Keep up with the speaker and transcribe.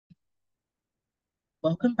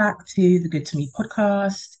Welcome back to the Good to Me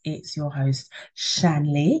podcast. It's your host,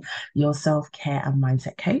 Shanley, your self-care and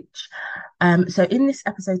mindset coach. So in this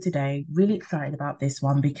episode today, really excited about this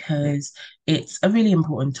one because it's a really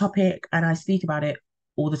important topic and I speak about it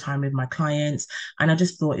all the time with my clients. And I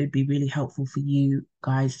just thought it would be really helpful for you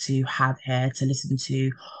guys to have here to listen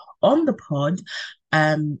to on the pod.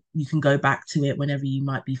 You can go back to it whenever you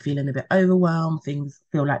might be feeling a bit overwhelmed, things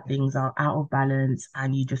feel like things are out of balance,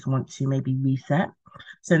 and you just want to maybe reset.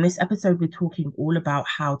 So, in this episode, we're talking all about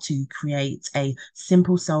how to create a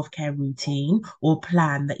simple self care routine or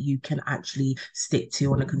plan that you can actually stick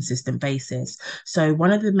to on a consistent basis. So,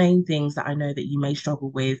 one of the main things that I know that you may struggle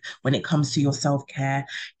with when it comes to your self care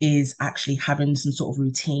is actually having some sort of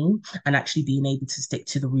routine and actually being able to stick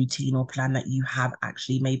to the routine or plan that you have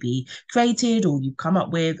actually maybe created or you've come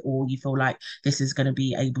up with, or you feel like this is going to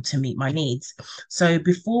be able to meet my needs. So,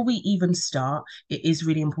 before we even start, it is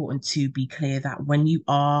really important to be clear that when you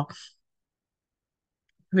are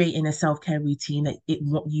creating a self-care routine, that it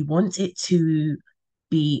what you want it to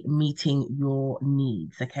be meeting your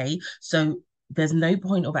needs. Okay. So there's no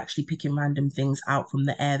point of actually picking random things out from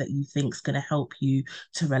the air that you think is going to help you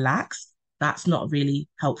to relax. That's not really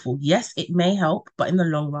helpful. Yes, it may help, but in the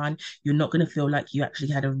long run, you're not going to feel like you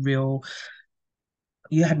had real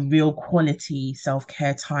quality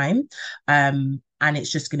self-care time. And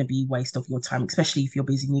it's just going to be waste of your time, especially if you're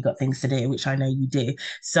busy and you got things to do, which I know you do.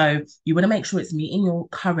 So you want to make sure it's meeting your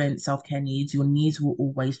current self-care needs. Your needs will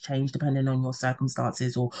always change depending on your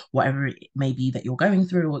circumstances or whatever it may be that you're going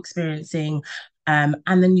through or experiencing. And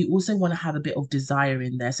then you also want to have a bit of desire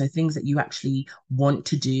in there. So things that you actually want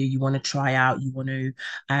to do, you want to try out, you want to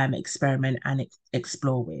experiment and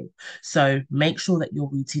explore with. So make sure that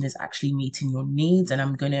your routine is actually meeting your needs. And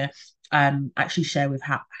I'm gonna actually share with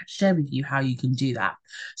you how you can do that.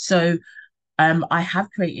 So I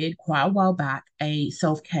have created quite a while back a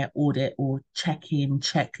self-care audit or check-in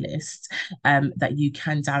checklist that you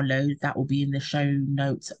can download. That will be in the show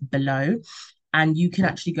notes below. And you can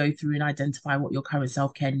actually go through and identify what your current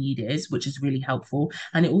self-care need is, which is really helpful.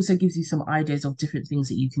 And it also gives you some ideas of different things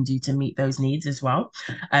that you can do to meet those needs as well,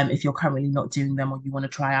 if you're currently not doing them or you want to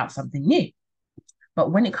try out something new.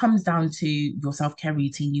 But when it comes down to your self-care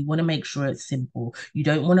routine, you want to make sure it's simple. You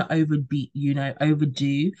don't want to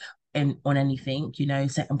overdo on anything,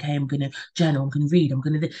 say, okay, I'm gonna journal, I'm gonna read, I'm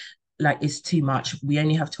gonna like it's too much. We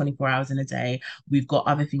only have 24 hours in a day. We've got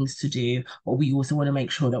other things to do, but we also want to make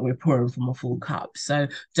sure that we're pouring from a full cup. So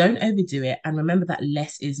don't overdo it. And remember that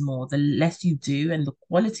less is more. The less you do and the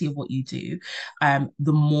quality of what you do,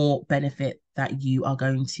 the more benefit that you are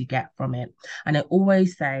going to get from it. And I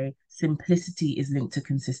always say simplicity is linked to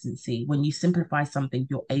consistency. When you simplify something,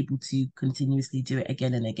 you're able to continuously do it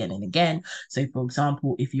again and again and again. So, for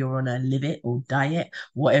example, if you're on a live it or diet,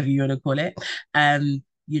 whatever you want to call it,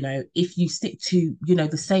 if you stick to,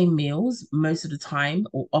 the same meals most of the time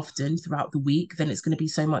or often throughout the week, then it's going to be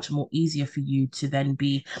so much more easier for you to then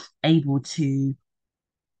be able to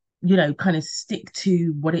kind of stick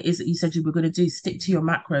to what it is that you said you were going to do, stick to your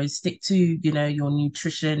macros, stick to, your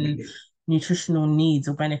nutritional needs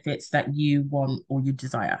or benefits that you want or you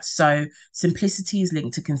desire. So simplicity is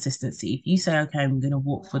linked to consistency. If you say, okay, I'm going to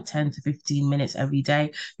walk for 10 to 15 minutes every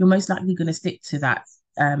day, you're most likely going to stick to that.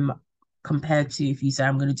 Compared to if you say,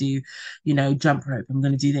 I'm going to do, jump rope, I'm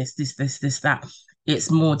going to do this, that,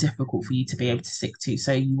 it's more difficult for you to be able to stick to.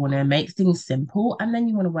 So you want to make things simple and then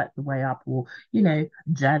you want to work the way up or,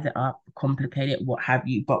 jazz it up, complicate it, what have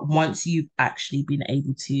you. But once you've actually been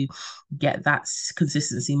able to get that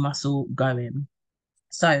consistency muscle going,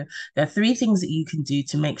 so there are three things that you can do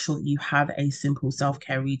to make sure that you have a simple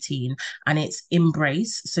self-care routine, and it's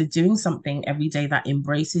embrace. So doing something every day that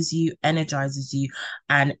embraces you, energizes you,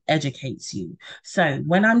 and educates you. So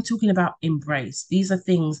when I'm talking about embrace, these are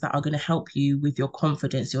things that are going to help you with your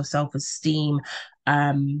confidence, your self-esteem,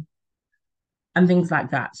 um, and things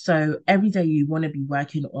like that. So every day you want to be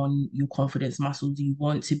working on your confidence muscles. You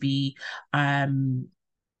want to be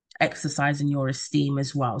exercising your esteem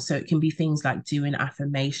as well. So it can be things like doing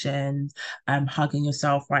affirmations, hugging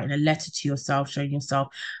yourself, writing a letter to yourself, showing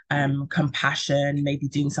yourself compassion, maybe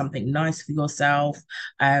doing something nice for yourself,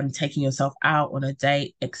 taking yourself out on a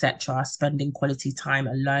date, etc., spending quality time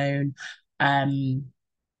alone. Um,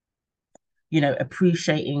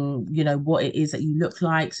 appreciating, what it is that you look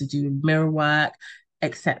like. So doing mirror work,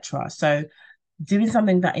 etc. So doing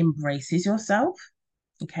something that embraces yourself.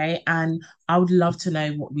 Okay. And I would love to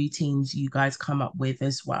know what routines you guys come up with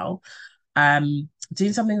as well.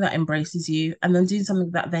 Doing something that embraces you and then doing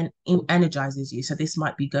something that then energizes you. So this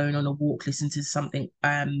might be going on a walk, listening to something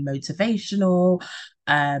motivational,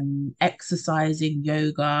 exercising,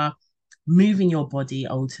 yoga, moving your body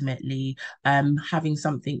ultimately, having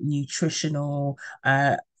something nutritional,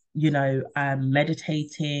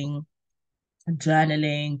 meditating,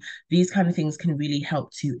 journaling, these kind of things can really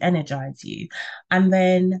help to energize you. And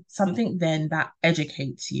then something then that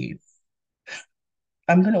educates you.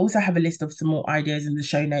 I'm going to also have a list of some more ideas in the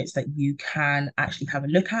show notes that you can actually have a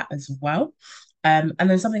look at as well. And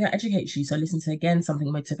then something that educates you. So listen to again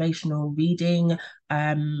something motivational, reading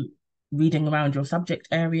around your subject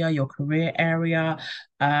area, your career area,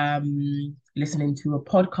 listening to a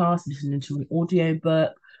podcast, listening to an audio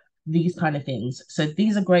book, these kind of things. So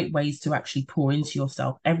these are great ways to actually pour into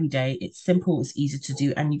yourself every day. It's simple, it's easy to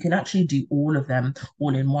do, and you can actually do all of them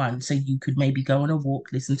all in one. So you could maybe go on a walk,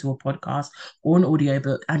 listen to a podcast or an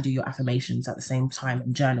audiobook, and do your affirmations at the same time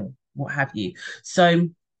and journal, what have you. So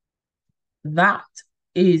that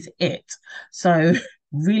is it. So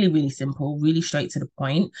really, really simple, really straight to the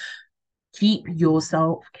point. Keep your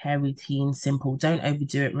self-care routine simple. Don't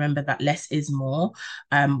overdo it. Remember that less is more.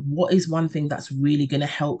 What is one thing that's really going to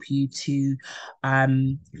help you to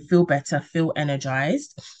feel better, feel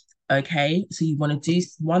energized? Okay, so you want to do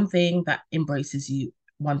one thing that embraces you,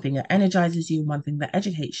 one thing that energizes you, one thing that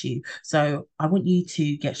educates you. So I want you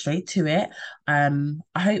to get straight to it. I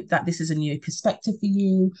hope that this is a new perspective for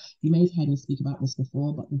you. You may have heard me speak about this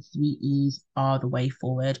before, but the 3 E's are the way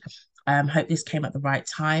forward. Hope this came at the right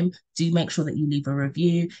time. Do make sure that you leave a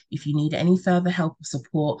review. If you need any further help or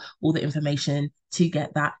support, all the information to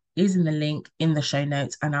get that is in the link in the show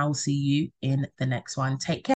notes, and I will see you in the next one. Take care.